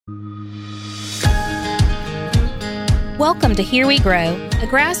Welcome to Here We Grow, a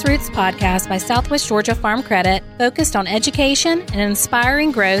grassroots podcast by Southwest Georgia Farm Credit focused on education and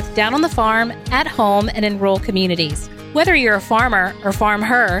inspiring growth down on the farm, at home, and in rural communities. Whether you're a farmer or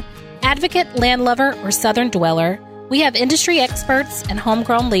farm-her, advocate, landlover, or southern dweller, we have industry experts and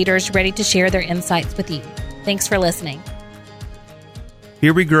homegrown leaders ready to share their insights with you. Thanks for listening.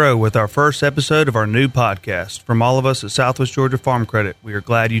 Here we grow with our first episode of our new podcast. From all of us at Southwest Georgia Farm Credit, we are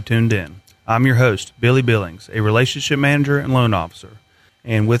glad you tuned in. I'm your host, Billy Billings, a relationship manager and loan officer.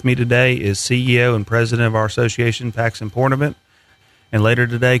 And with me today is CEO and president of our association, Paxton Poitevint. And later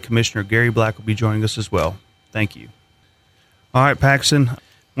today, Commissioner Gary Black will be joining us as well. Thank you. All right, Paxton, why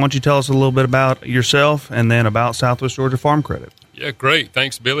don't you tell us a little bit about yourself and then about Southwest Georgia Farm Credit? Yeah, great.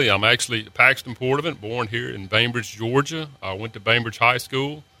 Thanks, Billy. I'm actually Paxton Poitevint, born here in Bainbridge, Georgia. I went to Bainbridge High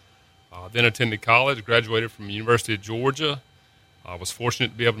School, then attended college, graduated from the University of Georgia. I was fortunate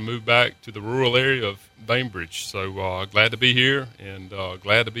to be able to move back to the rural area of Bainbridge. So glad to be here and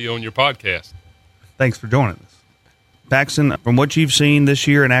glad to be on your podcast. Thanks for joining us. Paxton, from what you've seen this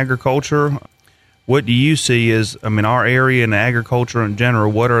year in agriculture, what do you see as, our area and agriculture in general,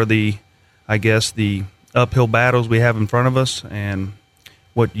 what are the uphill battles we have in front of us, and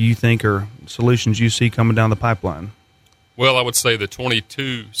what do you think are solutions you see coming down the pipeline? Well, I would say the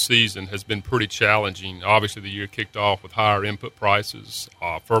 22 season has been pretty challenging. Obviously, the year kicked off with higher input prices.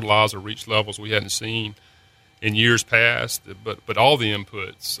 Fertilizer reached levels we hadn't seen in years past, but all the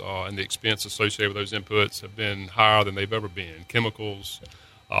inputs and the expense associated with those inputs have been higher than they've ever been. Chemicals,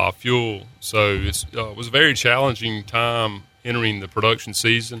 fuel. So it was a very challenging time entering the production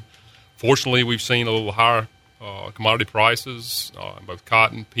season. Fortunately, we've seen a little higher commodity prices, both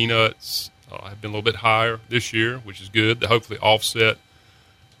cotton, peanuts, have been a little bit higher this year, which is good to hopefully offset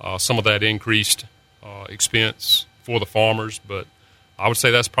some of that increased expense for the farmers. But I would say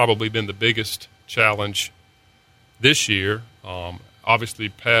that's probably been the biggest challenge this year.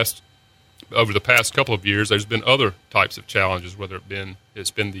 Obviously, over the past couple of years, there's been other types of challenges, whether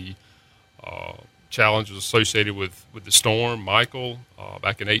it's been the challenges associated with the storm, Michael,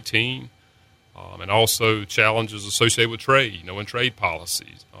 back in 2018, and also challenges associated with trade, and trade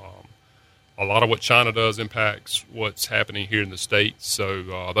policies. A lot of what China does impacts what's happening here in the States.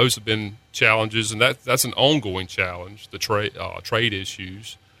 So those have been challenges, and that's an ongoing challenge, the trade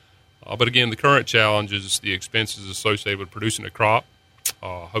issues. But again, the current challenge is the expenses associated with producing a crop.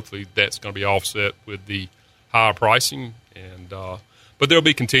 Hopefully that's going to be offset with the higher pricing, but there'll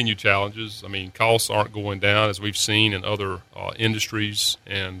be continued challenges. Costs aren't going down as we've seen in other industries,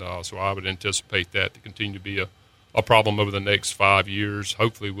 and so I would anticipate that to continue to be a problem over the next 5 years.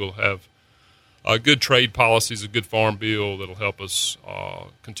 Hopefully we'll have good trade policies, a good farm bill that'll help us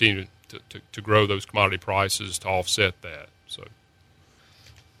continue to grow those commodity prices to offset that. So,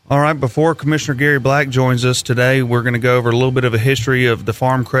 all right, before Commissioner Gary Black joins us today, we're going to go over a little bit of a history of the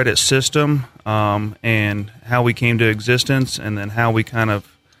farm credit system and how we came to existence, and then how we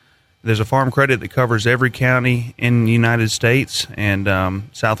there's a farm credit that covers every county in the United States, and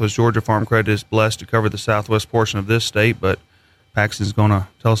Southwest Georgia Farm Credit is blessed to cover the southwest portion of this state, but Paxton's going to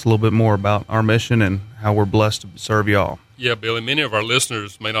tell us a little bit more about our mission and how we're blessed to serve y'all. Yeah, Billy, many of our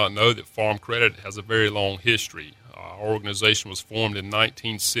listeners may not know that Farm Credit has a very long history. Our organization was formed in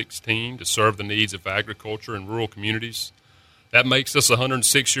 1916 to serve the needs of agriculture in rural communities. That makes us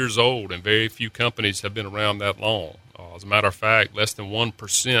 106 years old, and very few companies have been around that long. As a matter of fact, less than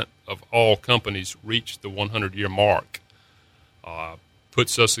 1% of all companies reach the 100-year mark.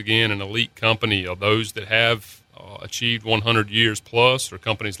 Puts us, again, an elite company of those that have achieved 100 years plus are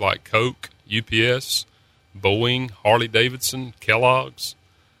companies like Coke, UPS, Boeing, Harley-Davidson, Kellogg's.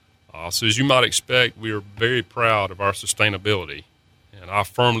 So as you might expect, we are very proud of our sustainability, and I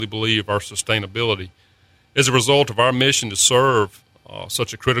firmly believe our sustainability is a result of our mission to serve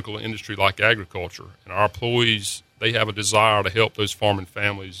such a critical industry like agriculture. And our employees, they have a desire to help those farming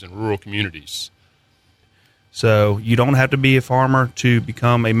families in rural communities. So you don't have to be a farmer to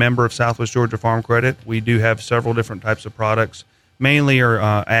become a member of Southwest Georgia Farm Credit. We do have several different types of products. Mainly are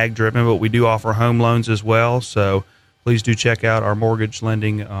ag-driven, but we do offer home loans as well. So please do check out our mortgage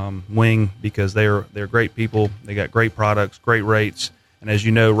lending wing, because they're great people. They got great products, great rates. And as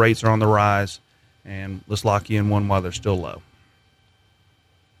you know, rates are on the rise, and let's lock you in one while they're still low.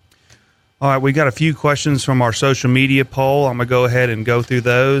 All right, we got a few questions from our social media poll. I'm going to go ahead and go through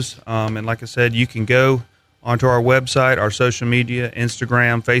those. And like I said, you can go onto our website, our social media,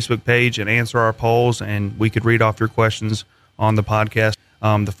 Instagram, Facebook page, and answer our polls, and we could read off your questions on the podcast.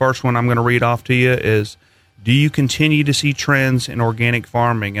 The first one I'm going to read off to you is, do you continue to see trends in organic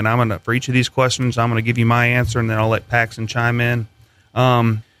farming? And for each of these questions, I'm going to give you my answer, and then I'll let Paxton chime in.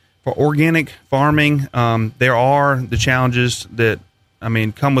 For organic farming, there are the challenges that,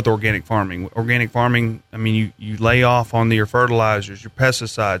 come with organic farming. Organic farming, you lay off on your fertilizers, your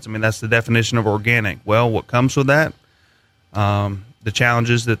pesticides. That's the definition of organic. Well, what comes with that? The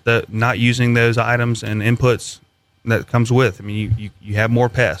challenges that not using those items and inputs that comes with. You have more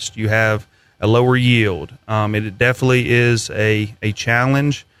pests. You have a lower yield. It definitely is a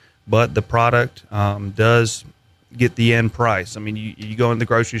challenge, but the product does get the end price. You go in the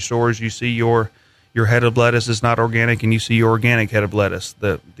grocery stores, you see your head of lettuce is not organic, and you see your organic head of lettuce.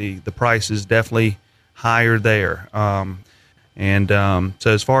 The price is definitely higher there. So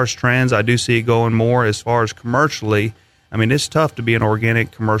as far as trends, I do see it going more. As far as commercially, it's tough to be an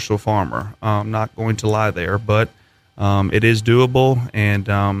organic commercial farmer. I'm not going to lie there, but it is doable,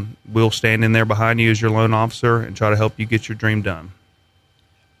 and we'll stand in there behind you as your loan officer and try to help you get your dream done.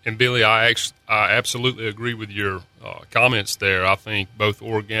 And Billy, I absolutely agree with your comments there. I think both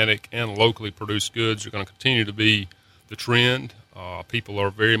organic and locally produced goods are going to continue to be the trend. People are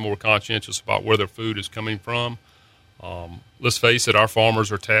very more conscientious about where their food is coming from. Let's face it, our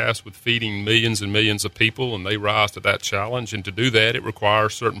farmers are tasked with feeding millions and millions of people, and they rise to that challenge. And to do that, it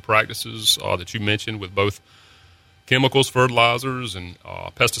requires certain practices that you mentioned with both chemicals, fertilizers, and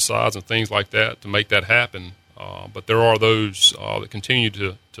pesticides and things like that to make that happen. But there are those that continue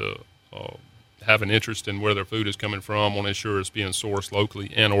to have an interest in where their food is coming from, want to ensure it's being sourced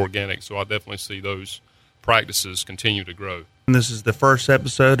locally and organic. So I definitely see those practices continue to grow. And this is the first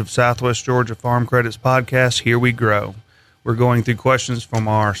episode of Southwest Georgia Farm Credit's podcast, Here We Grow. We're going through questions from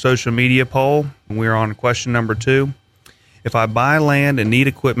our social media poll, and we're on question number 2. If I buy land and need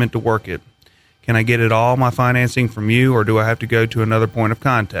equipment to work it, can I get it all my financing from you, or do I have to go to another point of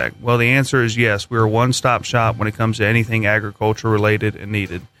contact? Well, the answer is yes. We're a one-stop shop when it comes to anything agriculture-related and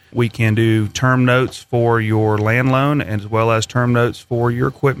needed. We can do term notes for your land loan as well as term notes for your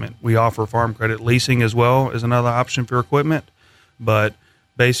equipment. We offer farm credit leasing as well as another option for equipment. But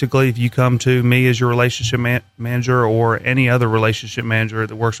basically, if you come to me as your relationship manager or any other relationship manager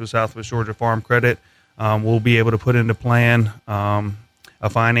that works with Southwest Georgia Farm Credit, we'll be able to put into plan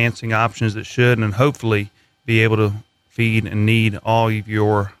financing options that should and hopefully be able to feed and need all of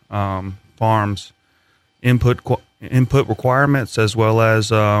your farm's input requirements as well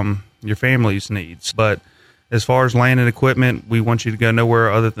as your family's needs. But as far as land and equipment, we want you to go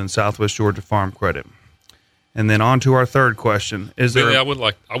nowhere other than Southwest Georgia Farm Credit. And then on to our third question: Billy, I would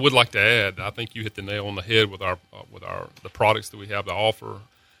like to add, I think you hit the nail on the head with the products that we have to offer.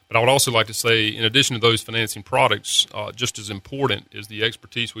 But I would also like to say, in addition to those financing products, just as important is the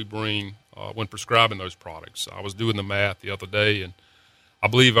expertise we bring when prescribing those products. I was doing the math the other day, and I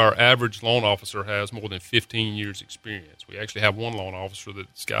believe our average loan officer has more than 15 years experience. We actually have one loan officer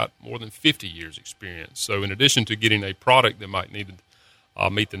that's got more than 50 years experience. So in addition to getting a product that might need to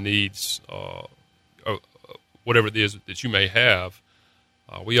meet the needs, whatever it is that you may have,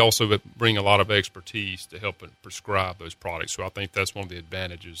 we also bring a lot of expertise to help prescribe those products. So I think that's one of the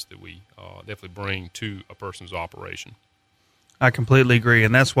advantages that we definitely bring to a person's operation. I completely agree,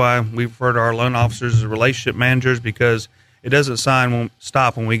 and that's why we refer to our loan officers as relationship managers, because it doesn't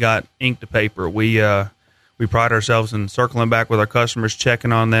stop when we got ink to paper. We pride ourselves in circling back with our customers,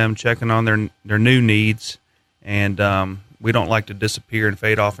 checking on them, checking on their new needs, and we don't like to disappear and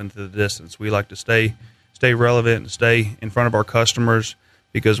fade off into the distance. We like to stay relevant and stay in front of our customers,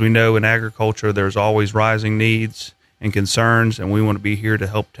 because we know in agriculture there's always rising needs and concerns, and we want to be here to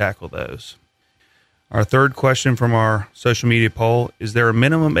help tackle those. Our third question from our social media poll: is there a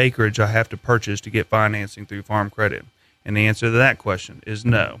minimum acreage I have to purchase to get financing through Farm Credit? And the answer to that question is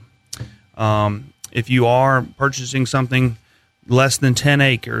no. If you are purchasing something less than 10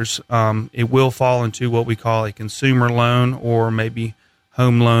 acres, it will fall into what we call a consumer loan or maybe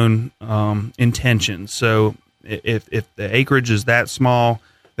home loan intentions. So if the acreage is that small,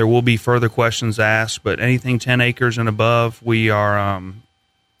 there will be further questions asked. But anything 10 acres and above, we are,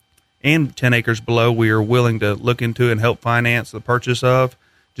 and 10 acres below, we are willing to look into and help finance the purchase of.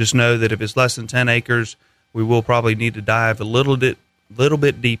 Just know that if it's less than 10 acres, we will probably need to dive a little bit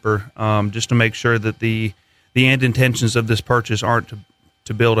deeper, just to make sure that the end intentions of this purchase aren't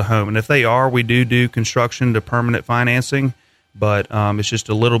to build a home. And if they are, we do construction to permanent financing, but it's just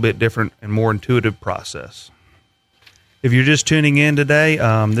a little bit different and more intuitive process. If you're just tuning in today,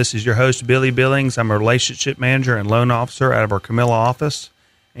 this is your host, Billy Billings. I'm a relationship manager and loan officer out of our Camilla office.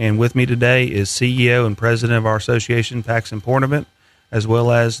 And with me today is CEO and president of our association, Paxton Poitevint, as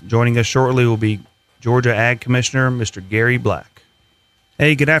well as joining us shortly will be Georgia Ag Commissioner, Mr. Gary Black.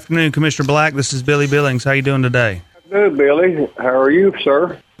 Hey, good afternoon, Commissioner Black. This is Billy Billings. How you doing today? Good, Billy. How are you,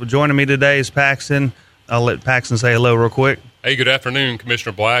 sir? Well, joining me today is Paxton. I'll let Paxton say hello real quick. Hey, good afternoon,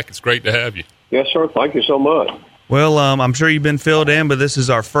 Commissioner Black. It's great to have you. Yes, sir. Thank you so much. Well, I'm sure you've been filled in, but this is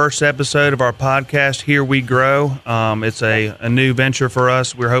our first episode of our podcast, Here We Grow. It's a new venture for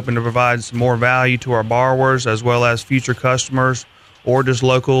us. We're hoping to provide some more value to our borrowers as well as future customers or just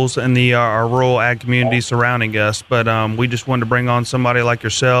locals in our rural ag community surrounding us. But we just wanted to bring on somebody like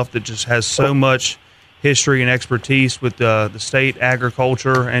yourself that just has so much history and expertise with the state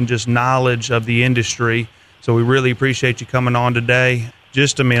agriculture and just knowledge of the industry. So we really appreciate you coming on today. I'm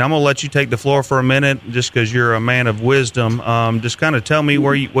going to let you take the floor for a minute just because you're a man of wisdom. Just kind of tell me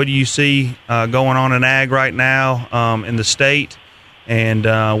what do you see going on in ag right now in the state, and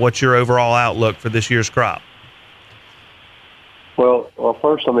what's your overall outlook for this year's crop? Well,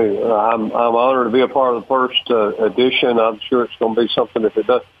 first, I'm honored to be a part of the first edition. I'm sure it's going to be something if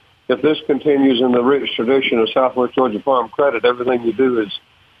this continues in the rich tradition of Southwest Georgia Farm Credit, everything you do is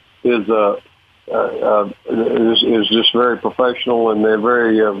just very professional, and they're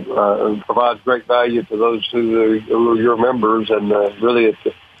very provides great value to those who are your members, and really it's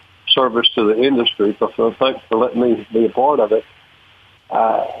a service to the industry. So thanks for letting me be a part of it.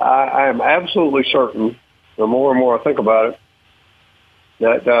 I am absolutely certain, the more and more I think about it,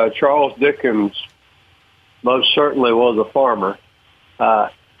 that Charles Dickens most certainly was a farmer.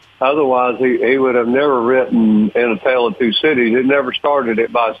 Otherwise, he would have never written In a Tale of Two Cities. He never started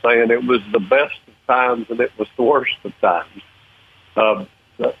it by saying it was the best of times and it was the worst of times.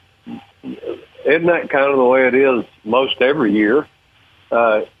 Isn't that kind of the way it is most every year?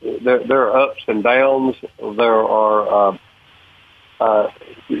 There are ups and downs. There are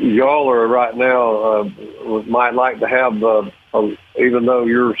y'all are right now might like to have, even though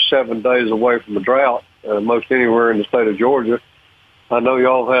you're 7 days away from a drought, most anywhere in the state of Georgia, I know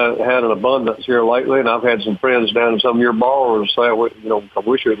y'all have had an abundance here lately, and I've had some friends down in some of your borrowers say, I wish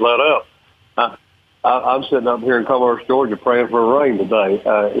it would let up. I'm sitting up here in Commerce, Georgia, praying for rain today.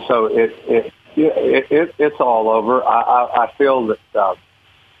 So it's all over. I feel that I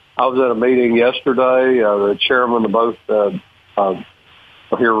was at a meeting yesterday. The chairman of both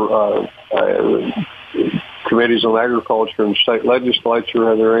committees on agriculture and state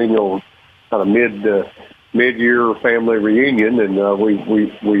legislature had their annual kind of mid-year family reunion, and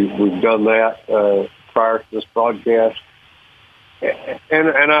we've done that prior to this broadcast. And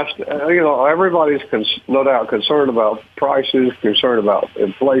everybody's no doubt concerned about prices, concerned about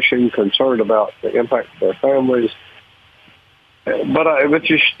inflation, concerned about the impact of their families. But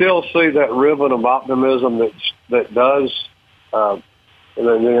you still see that ribbon of optimism that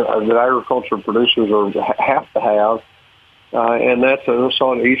agriculture producers have to have, and that's a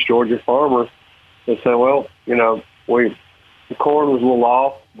sort of East Georgia farmer. They say, well, the corn was a little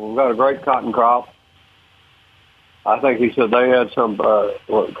off. We've got a great cotton crop. I think he said they had some,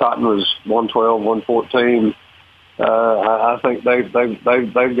 cotton was 112, 114. I think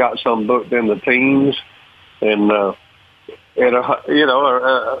they've got some booked in the teens, and they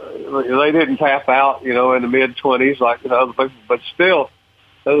didn't tap out, in the mid 20s like other people, but still,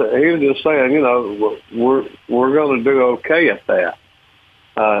 he was just saying, we're going to do okay at that.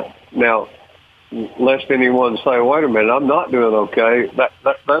 Now, lest anyone say, wait a minute, I'm not doing okay. That's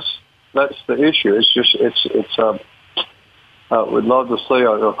the issue. It's just, we'd love to see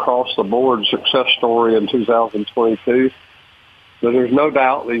an across the board success story in 2022. But there's no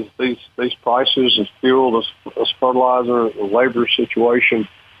doubt these prices of fuel, this fertilizer, the labor situation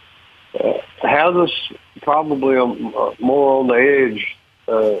has us probably more on the edge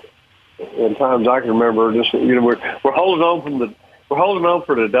in times I can remember. Just we're holding on we're holding on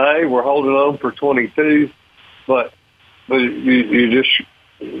for today. We're holding on for 22, but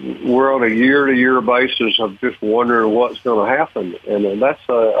we're on a year-to-year basis of just wondering what's going to happen, and that's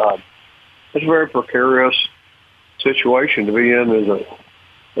a very precarious situation to be in as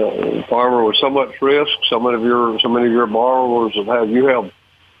a farmer with so much risk. So many of your borrowers you have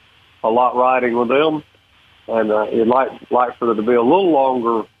a lot riding with them, and you'd like for there to be a little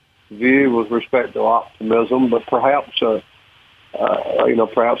longer view with respect to optimism, but perhaps.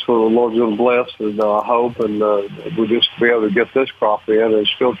 Perhaps the Lord's going to bless, and I hope, and we'll just be able to get this crop in and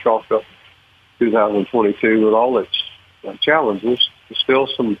still chalk up 2022 with all its challenges. There's still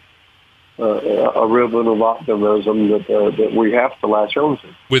some a ribbon of optimism that we have to latch on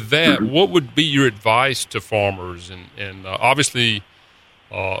to. With that, what would be your advice to farmers, and obviously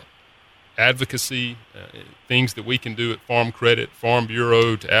advocacy, things that we can do at Farm Credit, Farm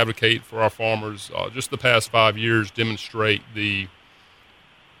Bureau to advocate for our farmers? Just the past 5 years demonstrate the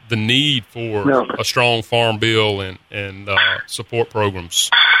need for a strong farm bill and support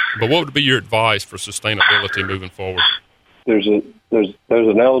programs. But what would be your advice for sustainability moving forward? There's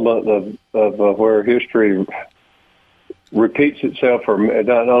an element of where history repeats itself, or I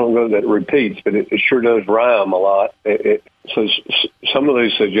don't know that it repeats, but it sure does rhyme a lot. So some of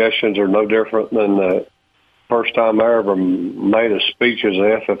these suggestions are no different than the first time I ever made a speech as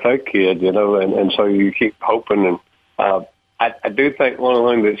an FFA kid, and so you keep hoping. And I do think one of the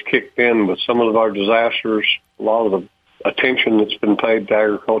things that's kicked in with some of our disasters, a lot of the attention that's been paid to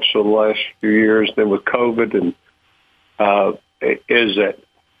agriculture the last few years, then with COVID, and is that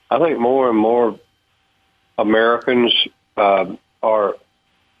I think more and more Americans are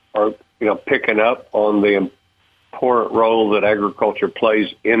picking up on the important role that agriculture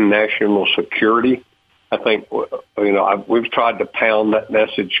plays in national security. I think we've tried to pound that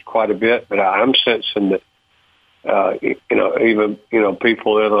message quite a bit, but I'm sensing that even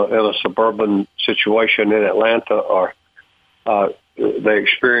people in a suburban situation in Atlanta are they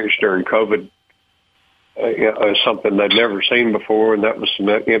experienced during COVID something they'd never seen before, and that was some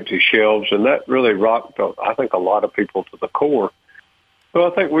empty shelves, and that really rocked, I think, a lot of people to the core.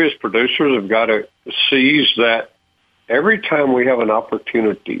 Well, I think we as producers have got to seize that. Every time we have an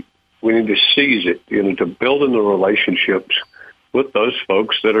opportunity, we need to seize it, to build in the relationships with those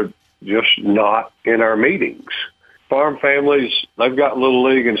folks that are just not in our meetings. Farm families, they've got Little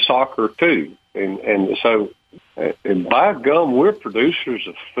League and soccer too, and so. And by gum, we're producers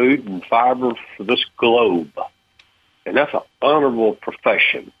of food and fiber for this globe, and that's an honorable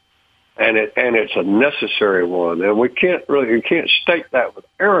profession, and it's a necessary one. And we can't state that with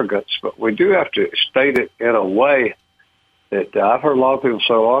arrogance, but we do have to state it in a way that I've heard a lot of people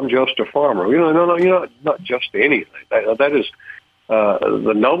say, "Oh, I'm just a farmer." No, you're not just anything. That is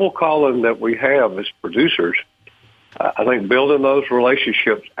the noble calling that we have as producers. I think building those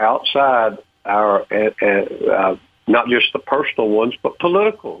relationships outside our not just the personal ones, but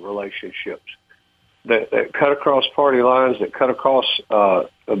political relationships that cut across party lines, that cut across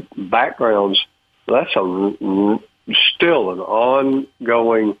backgrounds. That's still an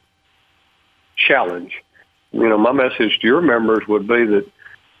ongoing challenge. My message to your members would be that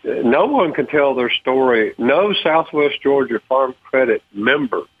no one can tell their story. No Southwest Georgia Farm Credit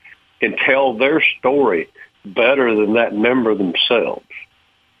member can tell their story better than that member themselves.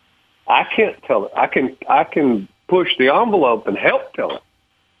 I can't tell it. I can push the envelope and help tell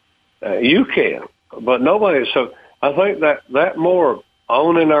it. You can, but nobody. So I think that more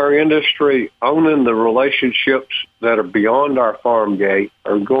owning our industry, owning the relationships that are beyond our farm gate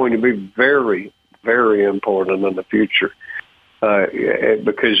are going to be very, very important in the future.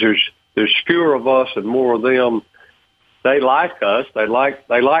 Because there's fewer of us and more of them. They like us. They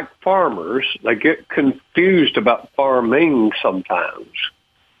like farmers. They get confused about farming sometimes.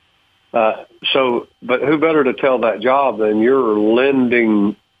 But who better to tell that job than your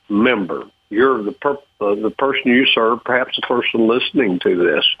lending member? You're the person you serve, perhaps the person listening to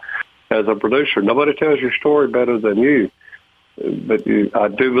this as a producer. Nobody tells your story better than you. But I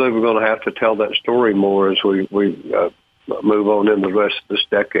do believe we're going to have to tell that story more as we move on in the rest of this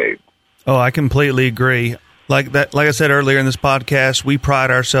decade. Oh, I completely agree. Like I said earlier in this podcast, we pride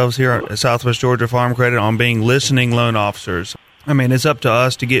ourselves here at Southwest Georgia Farm Credit on being listening loan officers. I mean, it's up to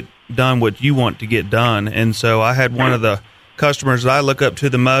us to get done what you want to get done. And so I had one of the customers that I look up to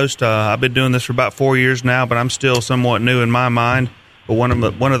the most. I've been doing this for about 4 years now, but I'm still somewhat new in my mind. But one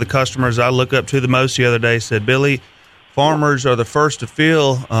of the customers I look up to the most the other day said, "Billy, farmers are the first to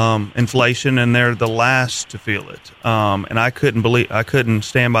feel inflation, and they're the last to feel it." And I couldn't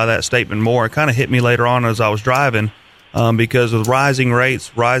stand by that statement more. It kind of hit me later on as I was driving, because with rising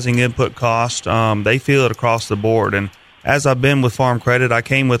rates, rising input costs, they feel it across the board. And as I've been with Farm Credit, I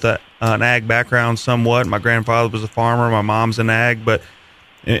came with an ag background somewhat. My grandfather was a farmer. My mom's an ag. But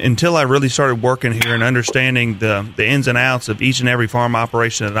until I really started working here and understanding the ins and outs of each and every farm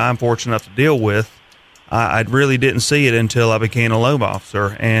operation that I'm fortunate enough to deal with, I really didn't see it until I became a loan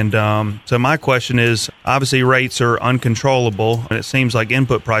officer. And so my question is, obviously rates are uncontrollable, and it seems like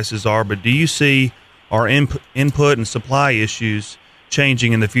input prices are, but do you see our input and supply issues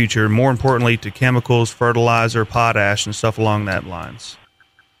changing in the future, more importantly to chemicals, fertilizer, potash, and stuff along that lines?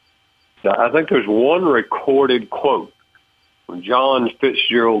 I think there's one recorded quote from John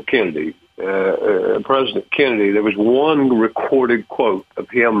Fitzgerald Kennedy, President Kennedy. There was one recorded quote of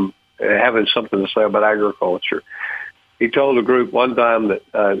him having something to say about agriculture. He told a group one time that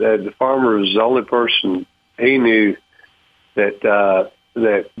the farmer was the only person he knew that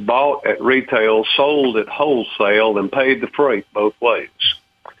bought at retail, sold at wholesale, and paid the freight both ways.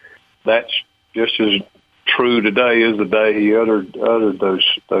 That's just as true today as the day he uttered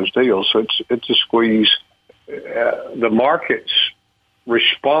those deals. So it's a squeeze. The markets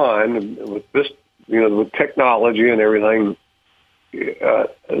respond with this, with technology and everything.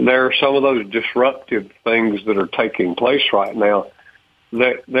 there are some of those disruptive things that are taking place right now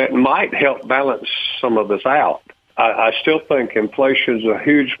that might help balance some of this out. I still think inflation is a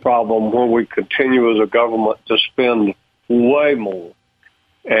huge problem when we continue as a government to spend way more.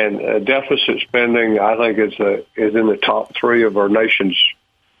 And deficit spending, I think, is in the top 3 of our nation's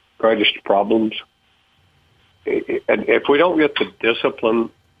greatest problems. And if we don't get the discipline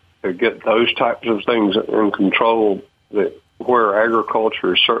to get those types of things in control, where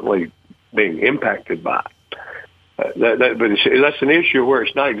agriculture is certainly being impacted by, but that's an issue where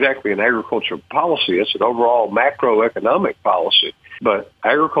it's not exactly an agricultural policy; it's an overall macroeconomic policy. But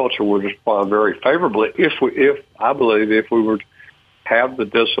agriculture would respond very favorably if I believe if we were to have the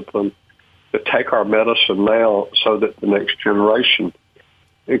discipline to take our medicine now, so that the next generation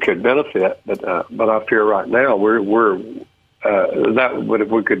it could benefit. But I fear right now but if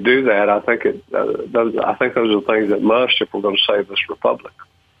we could do that, I think those are the things that must, if we're going to save this republic.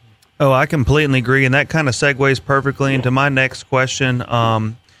 Oh, I completely agree, and that kind of segues perfectly into my next question.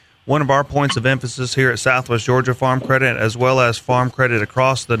 One of our points of emphasis here at Southwest Georgia Farm Credit, as well as farm credit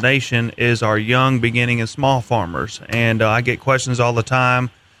across the nation, is our young, beginning, and small farmers. And I get questions all the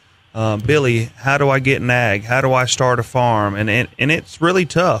time. Billy, how do I get an ag? How do I start a farm? And it's really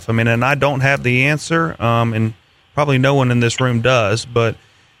tough. I mean, and I don't have the answer, and probably no one in this room does. But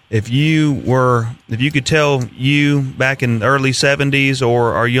if you could tell you back in the early 70s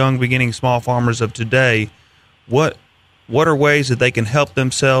or our young, beginning, small farmers of today, what are ways that they can help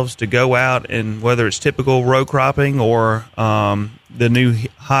themselves to go out, and whether it's typical row cropping or the new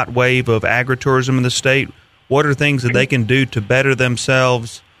hot wave of agritourism in the state, what are things that they can do to better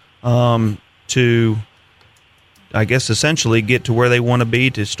themselves to, I guess, essentially get to where they want to be,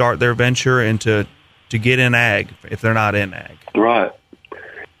 to start their venture and to get in ag if they're not in ag? Right.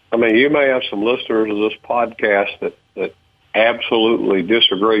 I mean, you may have some listeners of this podcast that absolutely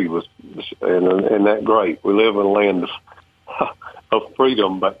disagree with this, and that's great. We live in a land of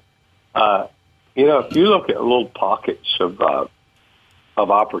freedom, but if you look at little pockets of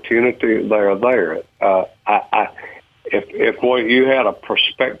opportunity, they are there. If you had a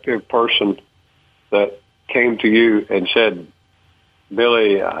prospective person that came to you and said,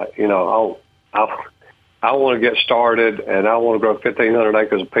 Billy, I want to get started, and I want to grow 1,500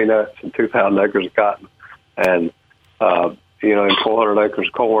 acres of peanuts and 2,000 acres of cotton, and and 400 acres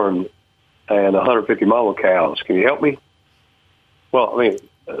of corn and 150 mama cows. Can you help me? Well, I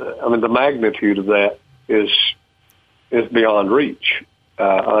mean, the magnitude of that is beyond reach,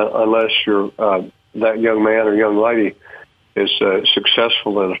 unless you're that young man or young lady is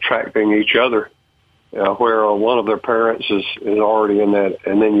successful in attracting each other, where one of their parents is already in that,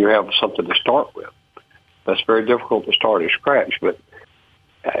 and then you have something to start with. That's very difficult to start at scratch. But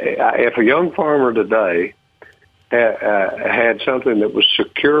if a young farmer today had something that was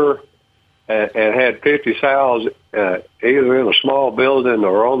secure and had 50 sows either in a small building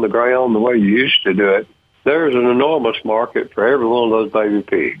or on the ground the way you used to do it, there's an enormous market for every one of those baby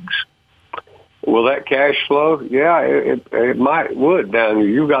pigs. Will that cash flow? Yeah, it would down here.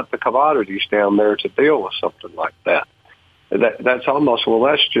 You've got the commodities down there to deal with something like that. That's almost,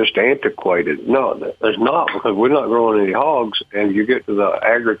 that's just antiquated. No, there's not, because we're not growing any hogs, and you get to the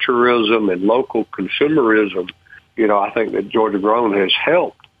agritourism and local consumerism. I think that Georgia Grown has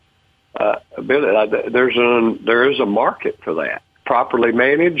helped a bit. There is a market for that, properly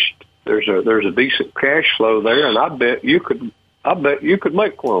managed. There's a decent cash flow there, and I bet you could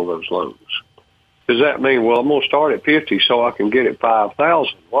make one of those loans. Does that mean, I'm going to start at 50 so I can get it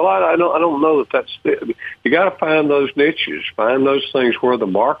 5,000? Well, I don't know that that's it. You got to find those niches, find those things where the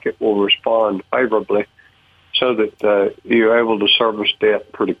market will respond favorably, so that you're able to service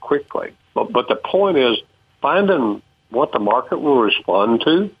debt pretty quickly. But the point is finding what the market will respond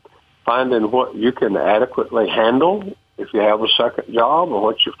to, finding what you can adequately handle if you have a second job, or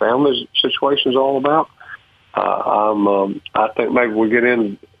what your family situation is all about. I think maybe we get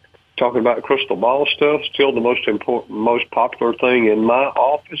in talking about crystal ball stuff. Still the most popular thing in my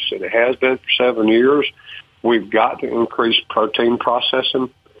office, and it has been for 7 years. We've got to increase protein processing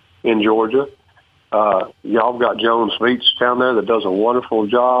in Georgia. Y'all got Jones Meats down there that does a wonderful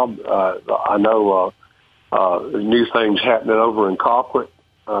job. I know new things happening over in Colquitt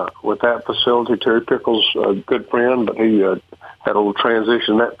with that facility. Terry Pickles, a good friend, but he had a little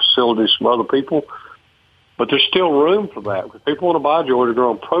transition in that facility to some other people. But there's still room for that. If people want to buy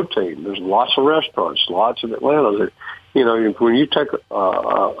Georgia-grown protein, there's lots of restaurants, lots in Atlanta. When you take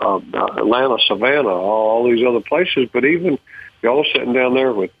Atlanta, Savannah, all these other places, but even y'all sitting down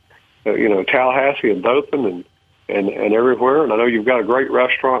there with, Tallahassee and Dothan and everywhere. And I know you've got a great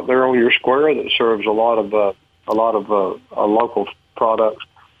restaurant there on your square that serves a lot of local products.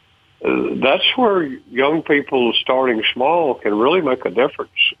 That's where young people starting small can really make a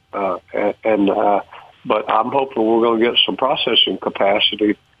difference. But I'm hoping we're going to get some processing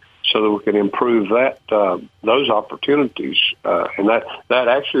capacity so that we can improve those opportunities. And that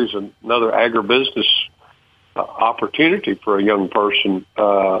actually is another agribusiness opportunity for a young person.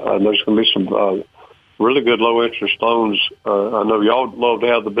 And there's going to be some really good low interest loans. I know y'all would love to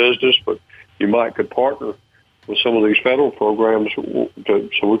have the business, but you might could partner with some of these federal programs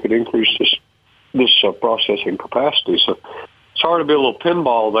so we could increase this processing capacity. So it's hard to be a little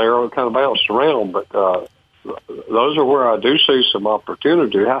pinball there. It kind of bounced around, but those are where I do see some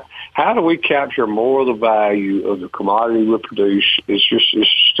opportunity. How do we capture more of the value of the commodity we produce? It's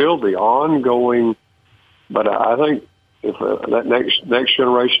still the ongoing, but I think if that next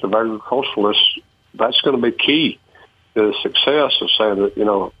generation of agriculturalists, that's going to be key to the success of saying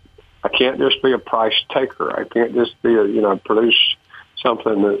that, I can't just be a price taker. I can't just be produce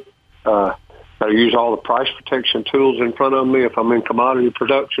something that I use all the price protection tools in front of me if I'm in commodity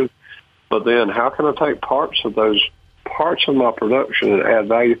production. But then how can I take parts of my production and add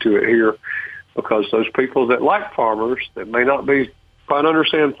value to it here? Because those people that like farmers that may not quite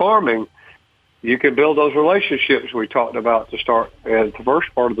understand farming, you can build those relationships we talked about to start at the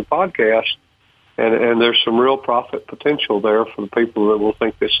first part of the podcast. And there's some real profit potential there for the people that will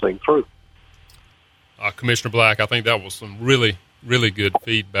think this thing through. Commissioner Black, I think that was some really, really good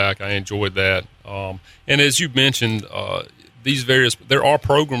feedback. I enjoyed that. And as you mentioned, there are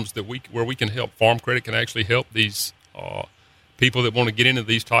programs where we can help. Farm Credit can actually help these people that want to get into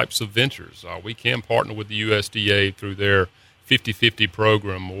these types of ventures. We can partner with the USDA through their 50/50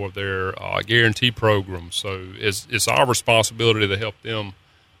 program or their guarantee program. So it's our responsibility to help them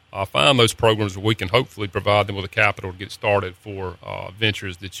find those programs where we can hopefully provide them with the capital to get started for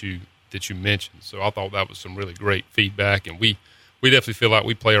ventures that you mentioned. So I thought that was some really great feedback, and we definitely feel like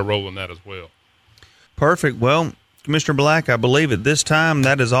we play a role in that as well. Perfect. Well, Commissioner Black, I believe at this time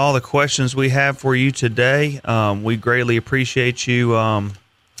that is all the questions we have for you today. We greatly appreciate you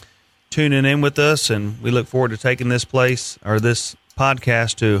tuning in with us, and we look forward to taking this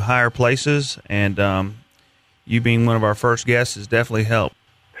podcast to higher places. And you being one of our first guests has definitely helped.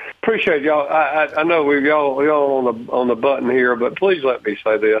 Appreciate y'all. I know y'all on the button here, but please let me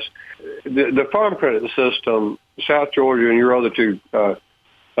say this: the Farm Credit System, South Georgia, and your other two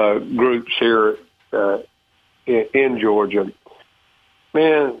groups here in Georgia,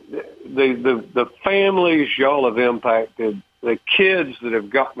 man, the families y'all have impacted, the kids that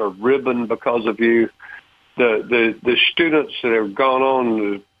have gotten a ribbon because of you, the students that have gone on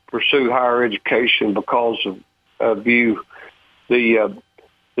to pursue higher education because of you, the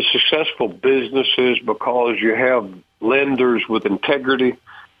successful businesses because you have lenders with integrity.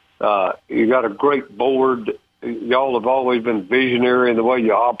 You got a great board. Y'all have always been visionary in the way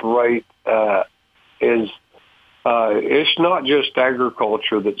you operate. It's not just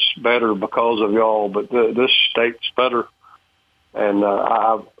agriculture that's better because of y'all, but this state's better. And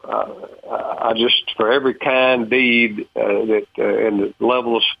I just, for every kind deed and the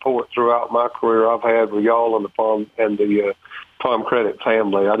level of support throughout my career I've had with y'all and the Farm Credit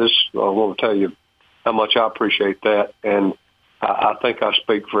family, I want to tell you how much I appreciate that, and I think I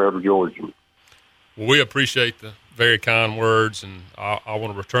speak for every Georgian. Well, we appreciate the very kind words, and I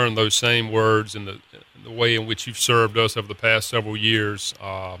want to return those same words in the way in which you've served us over the past several years.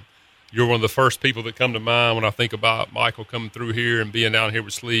 You're one of the first people that come to mind when I think about Michael coming through here and being down here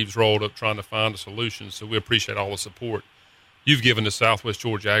with sleeves rolled up trying to find a solution. So we appreciate all the support you've given to Southwest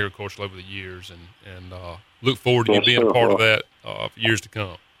Georgia agriculture over the years, and look forward to you being a part of that for years to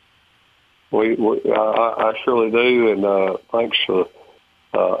come. I surely do, and thanks for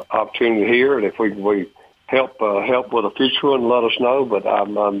the opportunity here. And if we help with a future one, let us know. But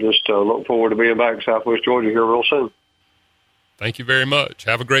I'm just looking forward to being back in Southwest Georgia here real soon. Thank you very much.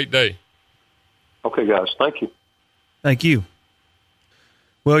 Have a great day. Okay, guys. Thank you. Thank you.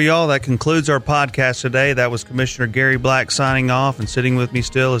 Well, y'all, that concludes our podcast today. That was Commissioner Gary Black signing off, and sitting with me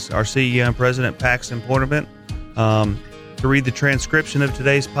still is our CEO and President, Paxton Poitevint. To read the transcription of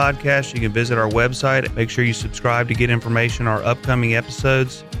today's podcast, you can visit our website. Make sure you subscribe to get information on our upcoming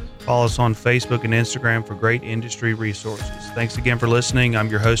episodes. Follow us on Facebook and Instagram for great industry resources. Thanks again for listening. I'm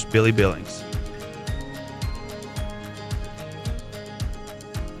your host, Billy Billings.